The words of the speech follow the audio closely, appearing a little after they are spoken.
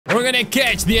we're gonna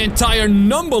catch the entire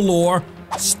number lore,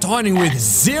 starting with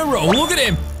 0. Look at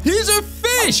him. He's a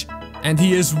fish. And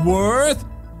he is worth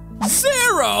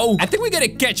 0. I think we gotta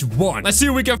catch 1. Let's see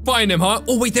if we can find him, huh?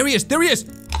 Oh, wait, there he is. There he is.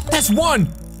 That's 1.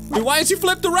 Wait, why is he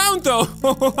flipped around, though?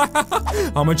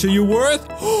 How much are you worth?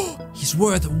 He's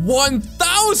worth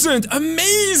 1,000.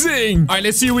 Amazing. All right,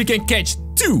 let's see if we can catch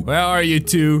 2. Where are you,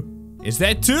 2? Is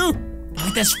that 2?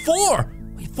 Wait, that's 4.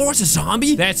 Wait, 4's a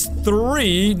zombie? That's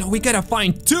 3. No, we gotta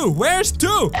find 2. Where's 2?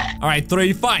 All right,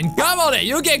 3, fine. Come on in.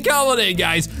 You can come on in,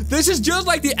 guys. This is just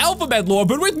like the alphabet lore,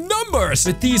 but with numbers.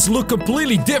 But these look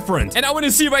completely different. And I want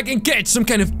to see if I can catch some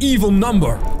kind of evil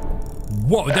number.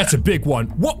 Whoa, that's a big one.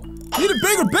 Whoa. Need a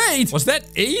bigger bait. Was that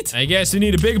 8? I guess you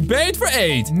need a big bait for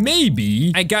 8.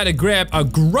 Maybe I gotta grab a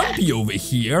grumpy over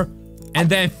here and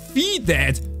then feed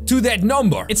that to that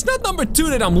number. It's not number 2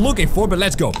 that I'm looking for, but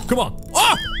let's go. Come on.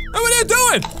 Oh, what are you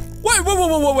doing?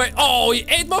 Wait. Oh, he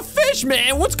ate my fish,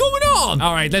 man. What's going on?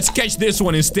 All right, let's catch this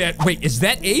one instead. Wait, is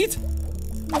that 8?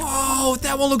 Whoa,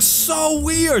 that one looks so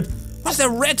weird. What's that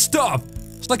red stuff?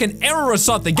 It's like an error or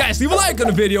something. Guys, leave a like on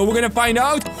the video. We're gonna find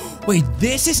out. Wait,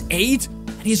 this is 8?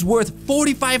 And he's worth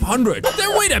 4,500.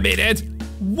 Then wait a minute.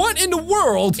 What in the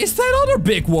world is that other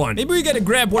big one? Maybe we gotta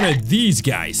grab one of these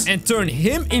guys and turn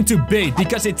him into bait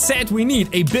because it said we need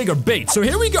a bigger bait. So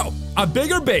here we go. A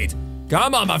bigger bait.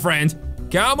 Come on, my friend.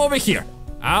 Come over here.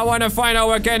 I wanna find out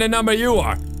what kind of number you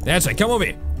are. That's right. Come over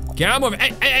here. Come over.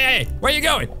 Hey. Where you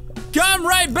going? Come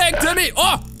right back to me.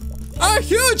 Oh! A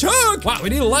huge hook! Wow, we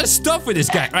need a lot of stuff with this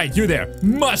guy. All right, you there.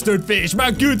 Mustard fish,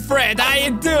 my good friend. How you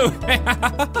do?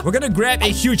 We're gonna grab a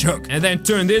huge hook and then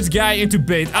turn this guy into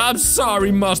bait. I'm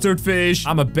sorry, mustard fish.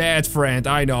 I'm a bad friend,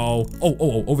 I know.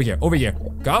 Oh, over here.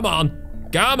 Come on.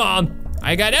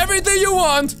 I got everything you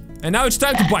want. And now it's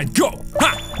time to bite. Go.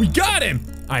 Ha! We got him.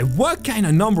 All right, what kind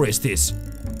of number is this?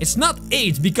 It's not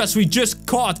 8 because we just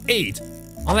caught 8.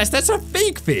 Unless that's a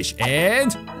fake fish.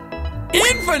 And...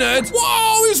 infinite?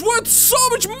 Whoa, he's worth so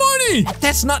much money!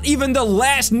 That's not even the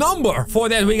last number. For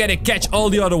that, we gotta catch all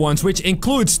the other ones, which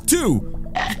includes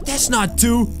 2. That's not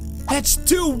 2. That's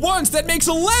 2 1s. That makes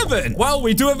 11. Well,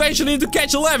 we do eventually need to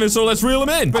catch 11, so let's reel him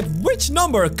in. But which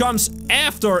number comes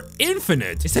after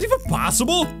infinite? Is that even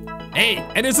possible? Hey,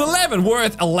 and it's 11,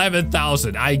 worth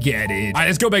 11,000. I get it. All right,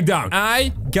 let's go back down.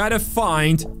 I gotta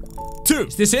find 2.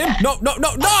 Is this him? No.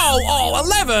 Oh,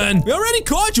 11. We already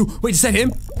caught you. Wait, is that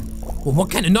him? Well, what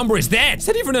kind of number is that? Is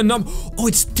that even a number? Oh,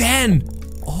 it's 10.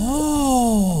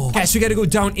 Oh. Guys, we gotta go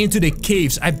down into the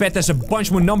caves. I bet there's a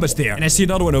bunch more numbers there. And I see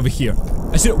another one over here.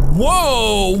 I see it.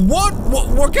 Whoa.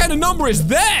 What kind of number is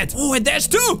that? Oh, and that's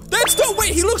 2. That's 2.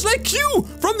 Wait, he looks like Q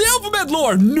from the alphabet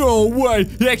lore. No way.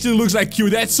 He actually looks like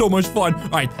Q. That's so much fun. All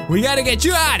right, we gotta get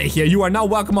you out of here. You are now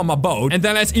welcome on my boat. And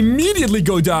then let's immediately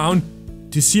go down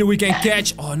to see if we can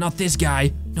catch. Oh, not this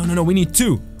guy. No. We need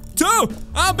 2. 2!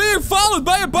 I'm being followed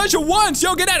by a bunch of 1s!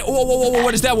 Yo, get out! Whoa,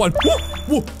 what is that one?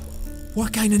 Whoa!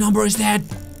 What kind of number is that?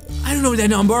 I don't know that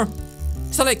number.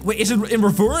 Is that like, wait, is it in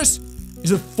reverse?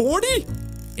 Is it 40?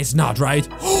 It's not, right?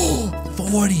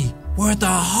 40! Worth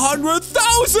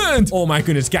 100,000! Oh my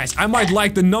goodness, guys, I might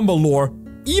like the number lore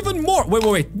even more.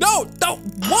 Wait. No! 1!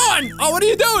 Oh, what are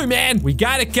you doing, man? We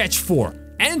gotta catch 4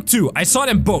 and 2. I saw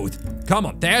them both. Come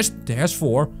on, there's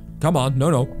 4. Come on,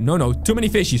 no. Too many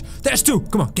fishies. There's 2.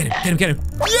 Come on, get him.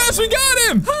 Yes, we got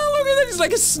him! Oh, look at that. He's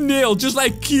like a snail, just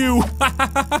like Q.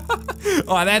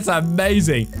 Oh, that's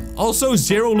amazing. Also,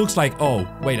 0 looks like, oh,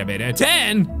 wait a minute.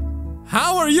 10?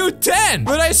 How are you 10?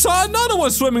 But I saw another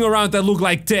one swimming around that looked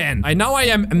like 10. Now I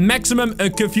am maximum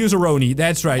confuseroni.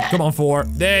 That's right. Come on, 4.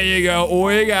 There you go.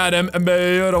 We got him.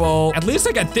 Beautiful. At least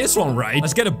I got this one right.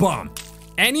 Let's get a bomb.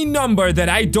 Any number that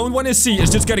I don't want to see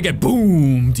is just gonna get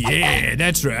boomed. Yeah,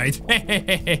 that's right.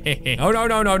 Oh,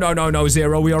 no,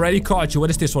 0. We already caught you. What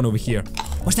is this one over here?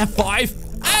 What's that, 5?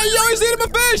 Hey, yo, he's eating my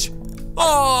fish!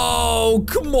 Oh,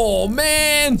 come on,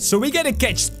 man. So we gotta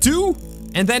catch 2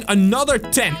 and then another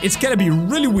 10. It's gonna be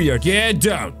really weird. Get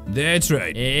down. That's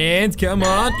right. And come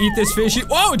on, eat this fishy.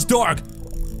 Oh, it's dark.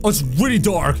 Oh, it's really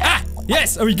dark. Ah,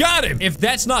 yes, we got him. If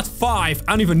that's not 5,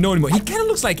 I don't even know anymore. He kind of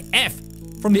looks like F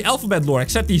from the alphabet lore,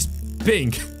 except he's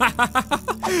pink.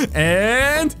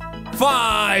 And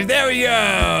 5. There we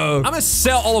go. I'm gonna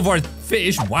sell all of our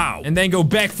fish. Wow. And then go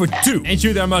back for 2. And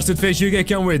you there, mustard fish. You can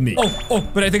come with me. Oh,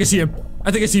 but I think I see him.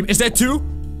 Is that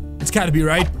 2? It's gotta be,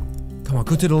 right? Come on,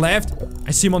 go to the left.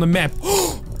 I see him on the map.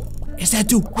 Is that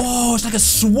 2? Whoa, it's like a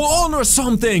swan or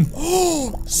something.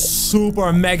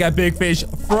 Super mega big fish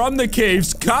from the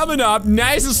caves coming up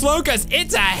nice and slow because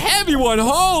it's a heavy one.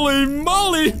 Holy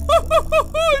moly.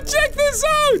 Check this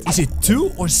out. Is it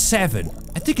 2 or 7?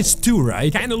 I think it's 2,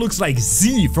 right? Kinda looks like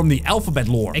Z from the alphabet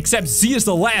lore. Except Z is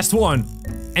the last one.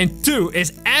 And 2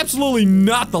 is absolutely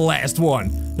not the last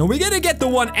one. Now we gotta get the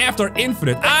one after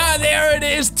infinite. Ah, there it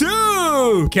is,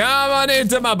 2! Come on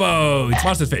into my boat.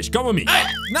 Mustard fish, come with me.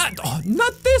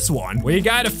 Not this one. We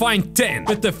gotta find 10,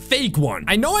 but the fake one.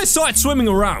 I know I saw it swimming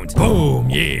around. Boom,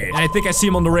 yeah. And I think I see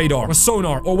him on the radar, or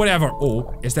sonar, or whatever.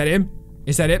 Oh, is that him?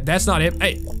 Is that it? That's not him.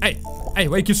 Hey,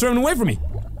 why you keep swimming away from me?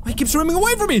 Why you keep swimming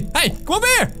away from me? Hey, come over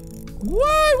here.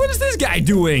 What is this guy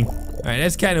doing? Alright,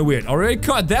 that's kind of weird. Already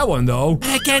caught that one, though.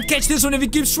 I can't catch this one if he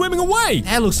keeps swimming away.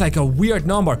 That looks like a weird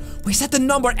number. Wait, is that the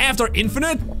number after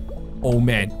infinite? Oh,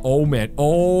 man. Oh, man.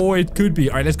 Oh, it could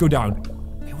be. Alright, let's go down.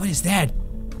 Wait, what is that?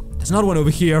 There's another one over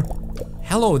here.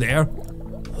 Hello there.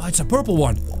 Oh, it's a purple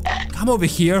one. Come over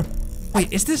here.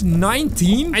 Wait, is this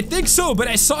 19? I think so, but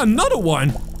I saw another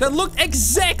one that looked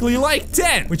exactly like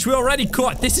 10, which we already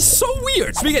caught. This is so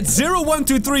weird. So we get 0, 1,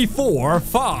 2, 3, 4,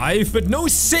 5, but no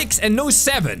 6 and no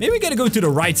 7. Maybe we gotta go to the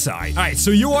right side. All right,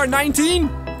 so you are 19?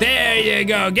 There you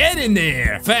go. Get in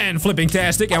there. Fan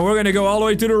flipping-tastic, and we're gonna go all the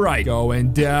way to the right.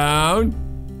 Going down.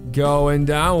 Going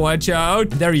down. Watch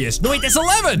out. There he is. No, wait, that's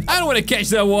 11. I don't want to catch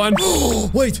that one.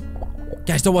 Wait.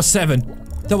 Guys, that was 7.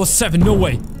 That was 7. No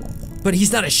way. But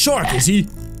he's not a shark, is he?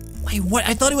 Wait, what?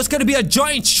 I thought it was gonna be a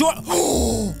giant shark.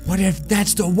 What if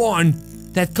that's the one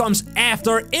that comes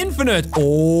after infinite?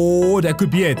 Oh, that could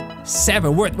be it.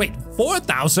 7 worth. Wait,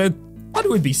 4,000? That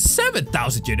would be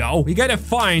 7,000, you know? We gotta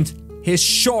find his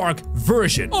shark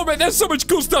version. Oh man, there's so much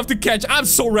cool stuff to catch. I'm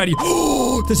so ready.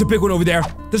 There's a big one over there.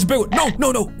 There's a big one.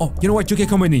 No. Oh, you know what? You can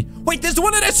come with me. Wait, there's the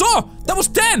one that I saw. That was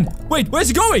 10. Wait, where's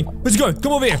he going? Where's he going?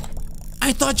 Come over here.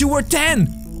 I thought you were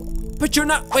 10. But you're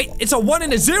not. Wait, it's a 1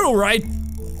 and a 0, right?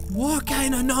 What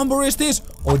kind of number is this?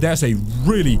 Oh, that's a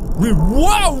really big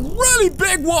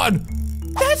one.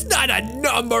 That's not a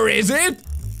number, is it?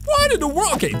 What in the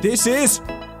world? Okay, this is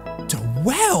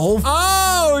 12.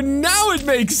 Oh, now it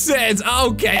makes sense.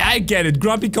 Okay, I get it.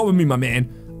 Grumpy, come with me, my man.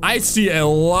 I see a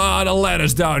lot of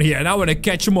letters down here, and I want to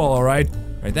catch them all right?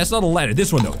 All right, that's not a letter.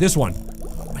 This one, though. This one.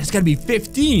 Oh, it's gotta be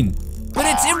 15. But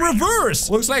it's in reverse!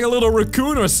 Looks like a little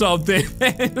raccoon or something. Oh,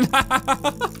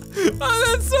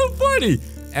 that's so funny.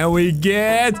 And we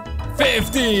get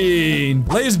 15.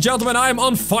 Ladies and gentlemen, I am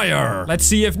on fire. Let's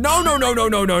see if... No. Not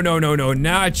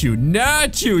you.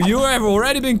 Not you. You have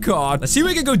already been caught. Let's see if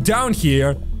we can go down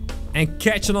here and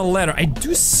catch another letter. I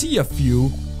do see a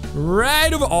few.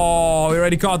 Right over. Oh, we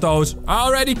already caught those.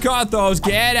 Already caught those.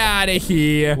 Get out of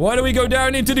here. Why do we go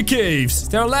down into the caves? Is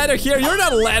there a ladder here? You're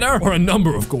not a ladder. Or a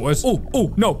number, of course. Oh,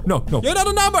 no. You're not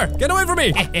a number. Get away from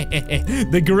me.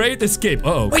 The great escape.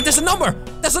 Uh-oh. Wait, there's a number.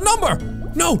 There's a number.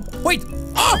 No, wait.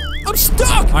 Oh, I'm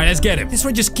stuck. All right, let's get him. This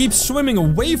one just keeps swimming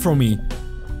away from me.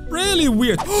 Really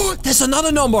weird. Oh, there's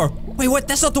another number. Wait, what?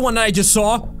 That's not the one that I just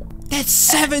saw. That's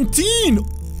 17.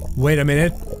 Wait a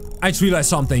minute. I just realized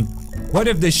something. What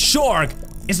if the shark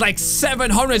is like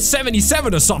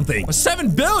 777 or something? Or 7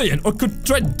 billion? Or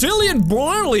quadrillion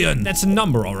billion? That's a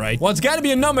number, alright. Well, it's gotta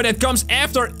be a number that comes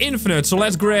after infinite. So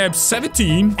let's grab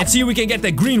 17 and see if we can get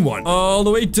that green one. All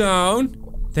the way down.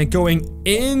 Then going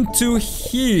into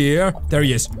here. There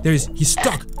he is. There he is. He's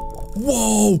stuck.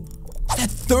 Whoa. Is that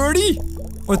 30?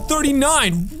 Or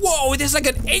 39? Whoa, there's like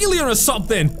an alien or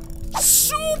something.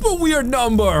 Super weird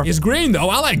number. It's green though.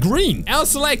 I like green. I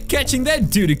also like catching that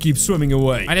dude to keep swimming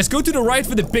away. Alright, let's go to the right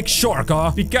for the big shark,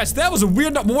 huh? Because that was a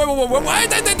weird number. Wait.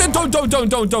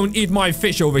 Don't eat my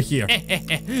fish over here.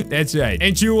 That's right.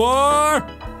 And you are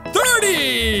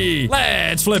 30.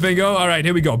 Let's flip and go. Alright,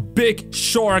 here we go. Big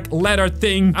shark letter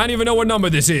thing. I don't even know what number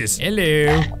this is.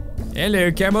 Hello.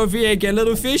 Hello, come over here. Get a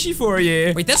little fishy for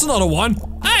you. Wait, that's another one.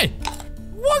 Hey.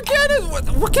 What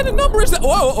kind of number is that?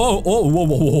 Whoa.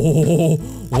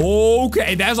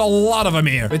 Okay, there's a lot of them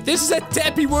here. But this is a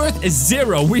tappy worth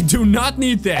 0. We do not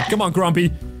need that. Come on,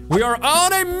 Grumpy. We are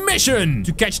on a mission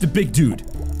to catch the big dude.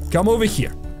 Come over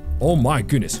here. Oh my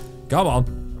goodness. Come on.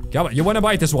 You want to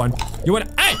bite this one? You want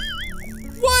to... Hey!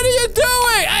 What are you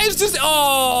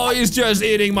doing? He's just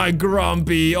eating my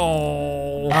Grumpy. Oh.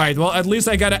 All right, well, at least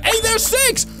I got a... Hey, there's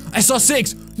 6! I saw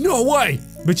 6. No way.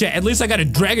 But yeah, at least I got a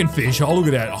dragonfish. Oh, look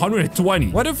at that. 120.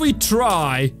 What if we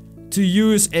try to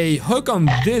use a hook on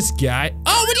this guy?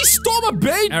 Oh, but he stole my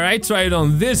bait. All right, try it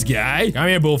on this guy. Come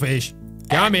here, bullfish.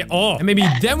 Come here. Oh, and maybe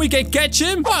then we can catch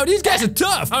him. Wow, these guys are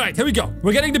tough. All right, here we go.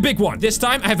 We're getting the big one. This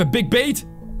time I have a big bait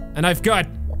and I've got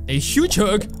a huge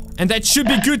hook and that should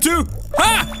be good too.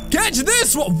 Ha! Catch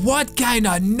this one. What kind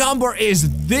of number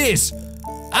is this?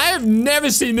 I have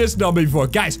never seen this number before.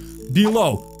 Guys,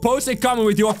 below, post a comment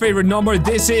with your favorite number.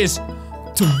 This is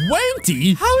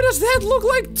 20? How does that look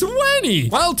like 20?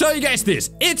 Well, I'll tell you guys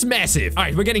this. It's massive. All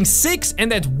right, we're getting 6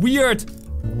 and that weird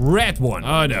red one.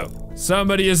 Oh, no.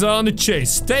 Somebody is on the chase.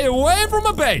 Stay away from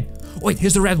my bait. Wait,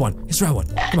 here's the red one. Here's the red one.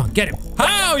 Come on, get him.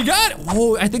 Oh, you got it.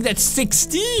 Oh, I think that's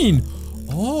 16.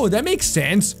 Oh, that makes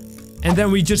sense. And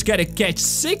then we just gotta catch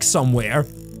 6 somewhere.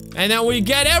 And then we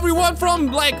get everyone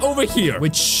from, like, over here.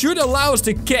 Which should allow us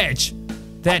to catch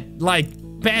that, like,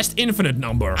 past infinite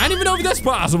number. I don't even know if that's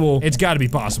possible. It's gotta be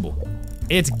possible.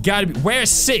 It's gotta be. Where's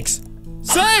 6?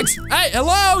 6! Hey,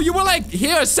 hello! You were, like,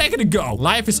 here a second ago.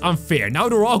 Life is unfair. Now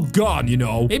they're all gone, you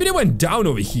know. Maybe they went down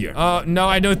over here. No,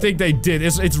 I don't think they did.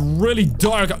 It's really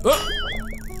dark.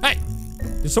 Hey!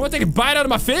 Did someone take a bite out of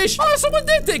my fish? Oh, someone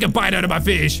did take a bite out of my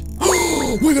fish.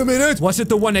 Wait a minute. Was it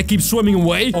the one that keeps swimming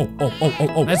away?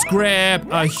 Oh. Let's grab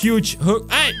a huge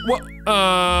hook. Hey, what?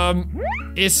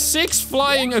 Is 6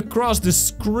 flying across the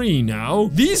screen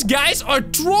now? These guys are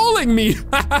trolling me.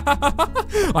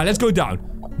 Alright, let's go down.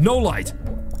 No light.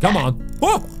 Come on.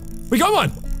 Oh, we got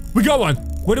one. We got one.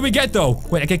 What do we get though?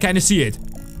 Wait, I can kind of see it.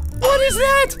 What is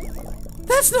that?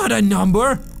 That's not a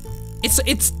number. It's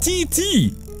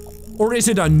TT. Or is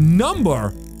it a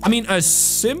number? I mean, a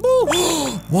symbol?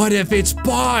 What if it's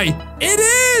pi? It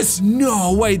is!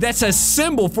 No way, that's a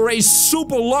symbol for a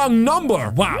super long number.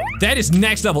 Wow, that is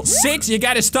next level. 6, you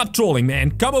gotta stop trolling,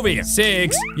 man. Come over here.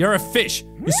 6, you're a fish.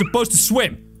 You're supposed to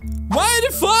swim. Why are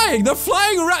they flying? They're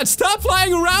flying around. Stop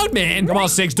flying around, man. Come on,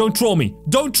 6, don't troll me.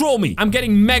 Don't troll me. I'm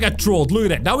getting mega trolled. Look at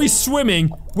that. Now he's swimming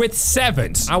with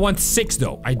 7s. I want 6,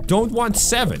 though. I don't want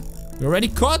 7. We already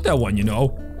caught that one, you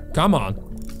know. Come on.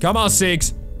 Come on,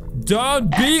 6. Don't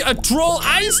be a troll.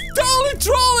 He's totally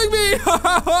trolling me.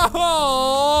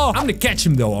 I'm gonna catch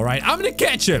him though, all right? I'm gonna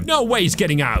catch him. No way he's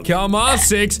getting out. Come on,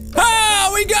 6.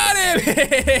 Oh, we got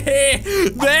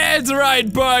him. That's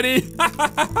right, buddy.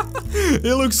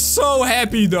 He looks so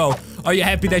happy though. Are you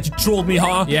happy that you trolled me,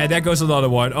 huh? Yeah, there goes another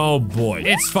one. Oh boy.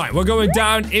 It's fine. We're going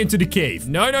down into the cave.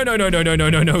 No,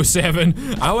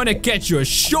 7. I want to catch you a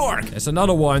shark. There's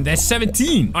another one. That's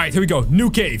 17. All right, here we go. New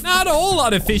cave. Not a whole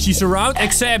lot of fishies around,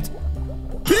 except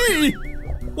P.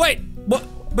 Wait, what?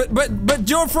 But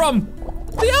you're from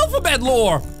the alphabet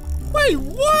lore. Wait,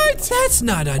 what? That's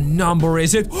not a number,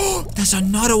 is it? There's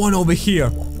another one over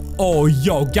here. Oh,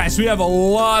 yo, guys, we have a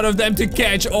lot of them to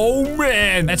catch. Oh,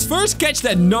 man. Let's first catch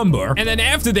that number. And then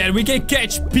after that, we can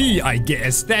catch P, I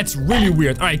guess. That's really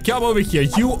weird. All right, come over here.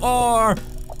 You are,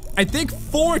 I think,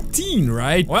 14,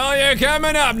 right? Well, you're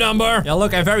coming up, number. Yeah,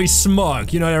 look, I'm very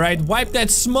smug. You know that, right? Wipe that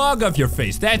smug off your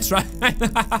face. That's right.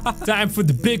 Time for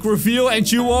the big reveal.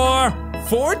 And you are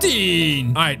 14.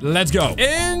 All right, let's go.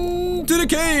 Into the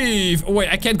cave. Oh, wait,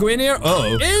 I can't go in here?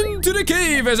 Uh-oh. Into the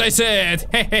cave, as I said.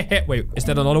 Wait, is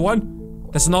that another one?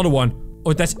 That's another one.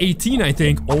 Oh, that's 18, I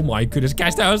think. Oh my goodness,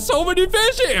 guys, there are so many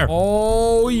fish here.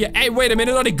 Oh, yeah. Hey, wait a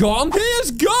minute. Are they gone? He is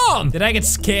gone. Did I get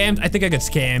scammed? I think I got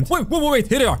scammed. Wait.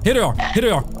 Here they are.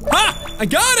 Ha! I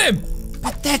got him.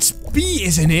 But that's B,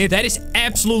 isn't it? That is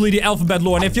absolutely the alphabet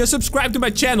lore. And if you're subscribed to my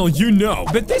channel, you know.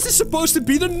 But this is supposed to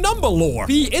be the number lore.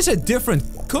 B is a different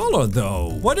color,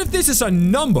 though. What if this is a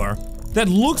number that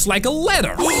looks like a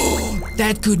letter?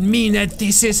 That could mean that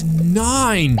this is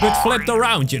 9. But flipped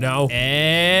around, you know.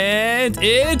 And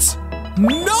it's 9.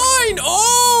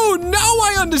 Oh, now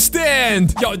I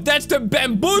understand. Yo, that's the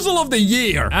bamboozle of the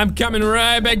year. I'm coming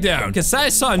right back down. Because I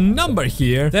saw a number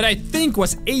here that I think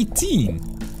was 18.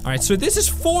 All right, so this is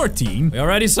 14. We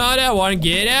already saw that one.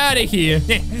 Get out of here.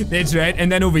 That's right.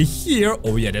 And then over here.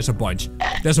 Oh, yeah, there's a bunch.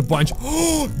 There's a bunch.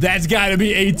 Oh, that's gotta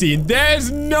be 18. There's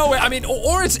no way. I mean,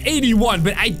 or it's 81,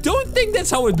 but I don't think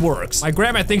that's how it works. My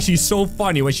grandma thinks she's so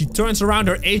funny. When she turns around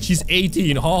her age, she's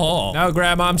 18. Oh, no,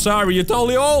 grandma, I'm sorry. You're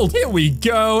totally old. Here we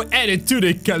go. Add it to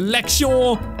the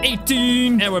collection.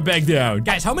 18. And we're back down.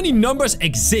 Guys, how many numbers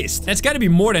exist? That's gotta be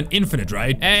more than infinite,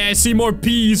 right? I see more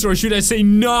P's, or should I say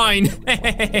 9?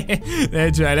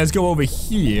 That's right. Let's go over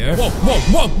here.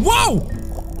 Whoa!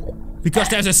 Because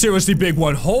that's a seriously big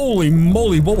one. Holy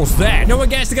moly, what was that? You know what,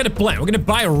 guys? I got a plan. We're gonna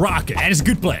buy a rocket. That is a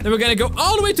good plan. Then we're gonna go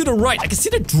all the way to the right. I can see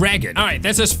the dragon. All right,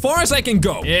 that's as far as I can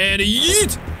go. And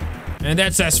yeet! And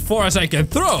that's as far as I can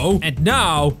throw. And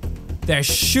now, there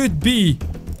should be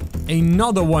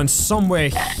another one somewhere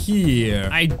here.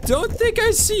 I don't think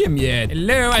I see him yet.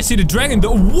 Hello, I see the dragon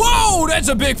though. Whoa, that's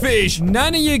a big fish.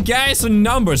 None of you guys are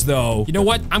numbers though. You know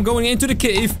what? I'm going into the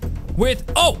cave with,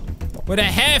 with a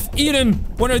half-eaten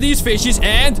one of these fishes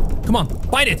and, come on,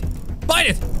 bite it. Bite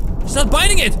it. It's not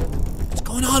biting it. What's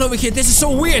going on over here? This is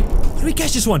so weird. How do we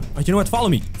catch this one? You know what? Follow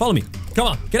me. Follow me. Come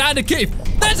on, get out of the cave.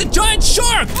 That's a giant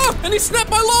shark. Oh, and he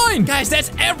snapped my line. Guys,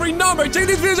 that's every number. Check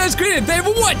these videos on screen and thanks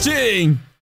for watching.